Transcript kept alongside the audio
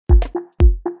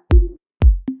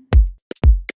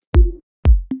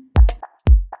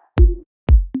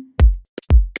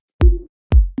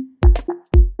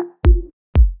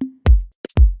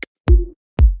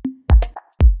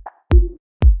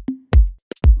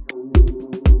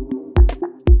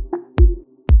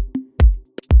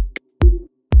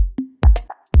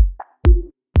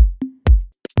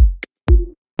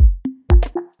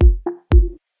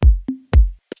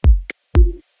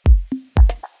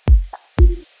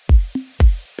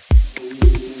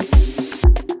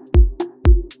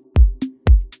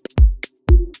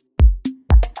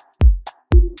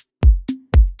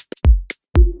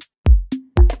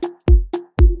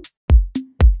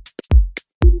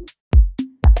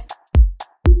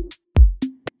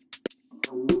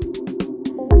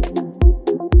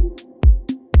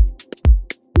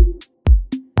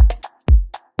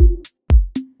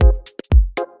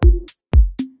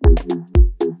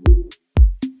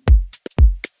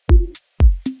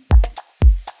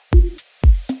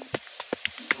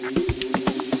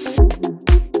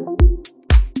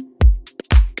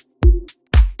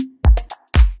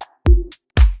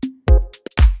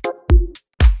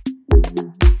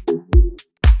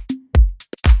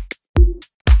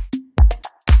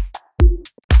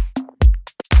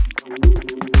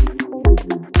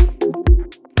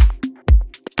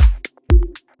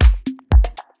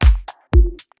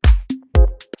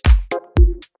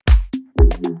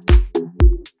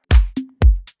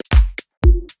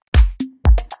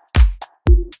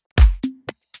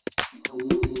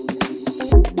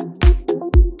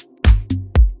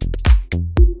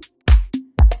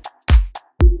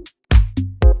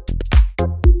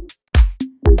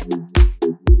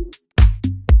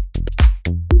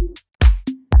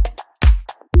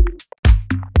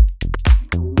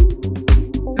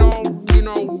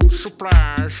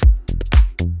supplies.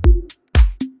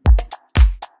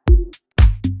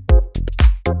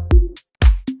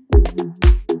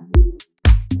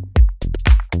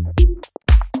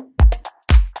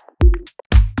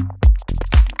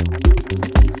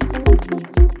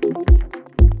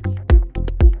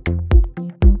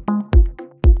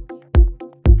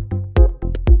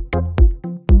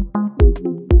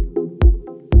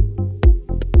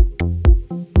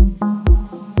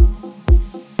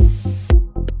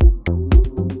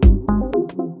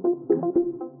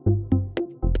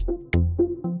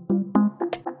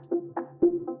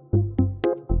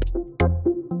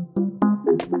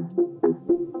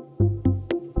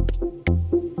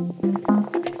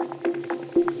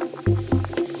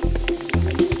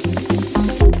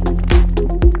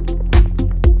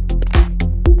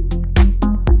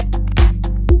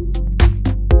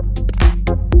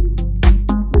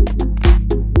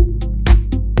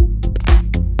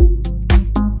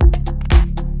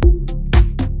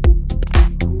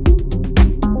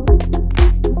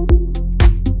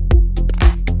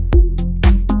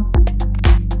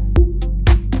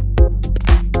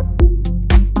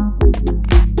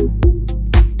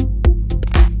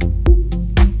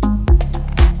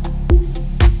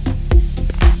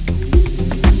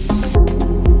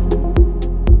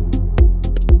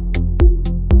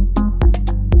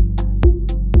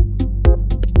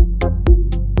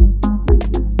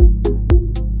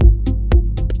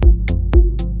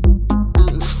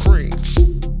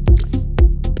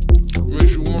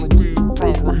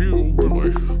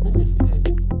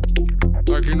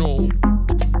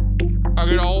 I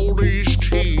get all these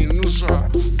teens I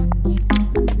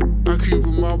keep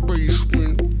in my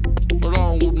basement,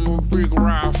 along with my big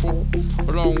rifle,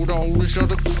 along with all this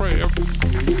other crap.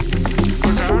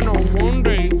 Cause I know one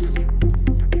day,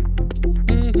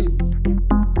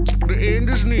 the end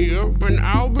is near, and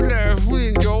I'll be laughing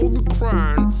and you'll be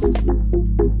crying.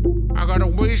 I got a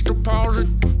waste deposit,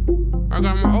 I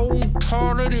got my own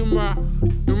toilet in my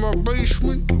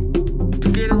basement,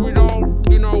 together with all,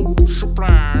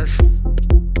 supplies.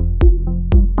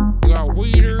 I got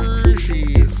weeders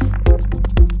and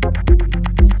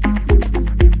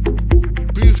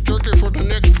beef jerky for the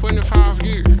next 25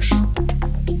 years.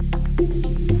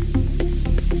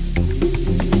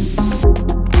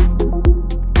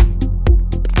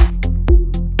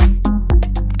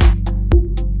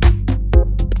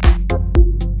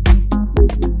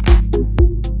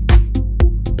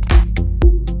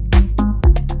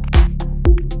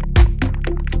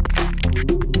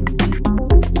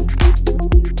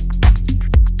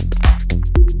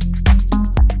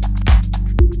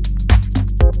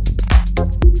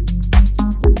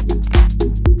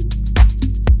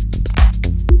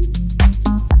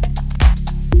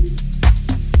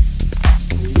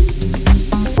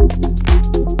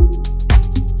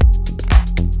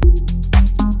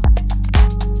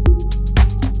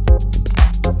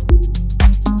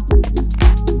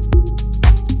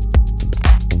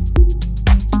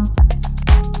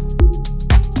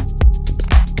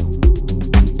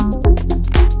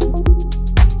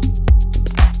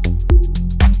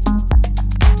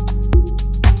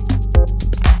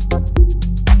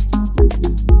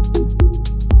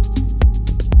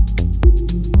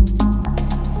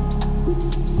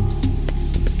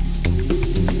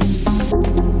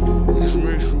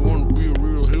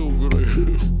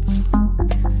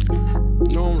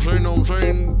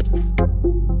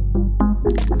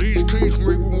 These teeth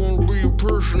make me want to be a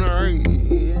person I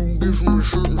ain't, gives me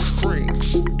certain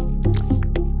strengths.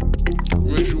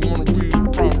 Makes me want to be a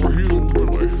proper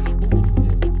hillbilly.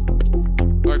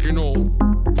 Like,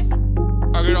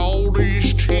 I get all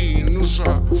these teens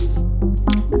I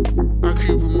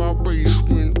keep in my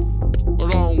basement,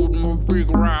 along with my big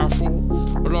rifle,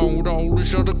 along with all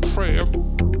this other crap.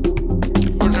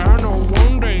 Cause I know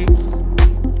one day,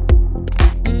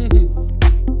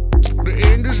 the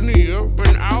end is near,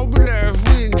 and I'll be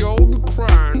laughing and you'll be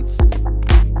crying.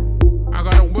 I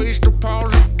got a waste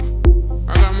deposit,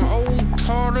 I got my own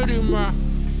toilet in my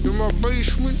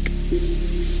basement.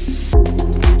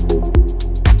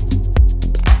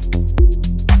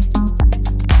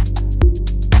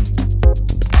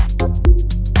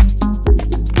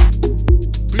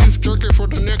 Beef jerky for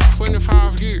the next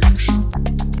 25 years.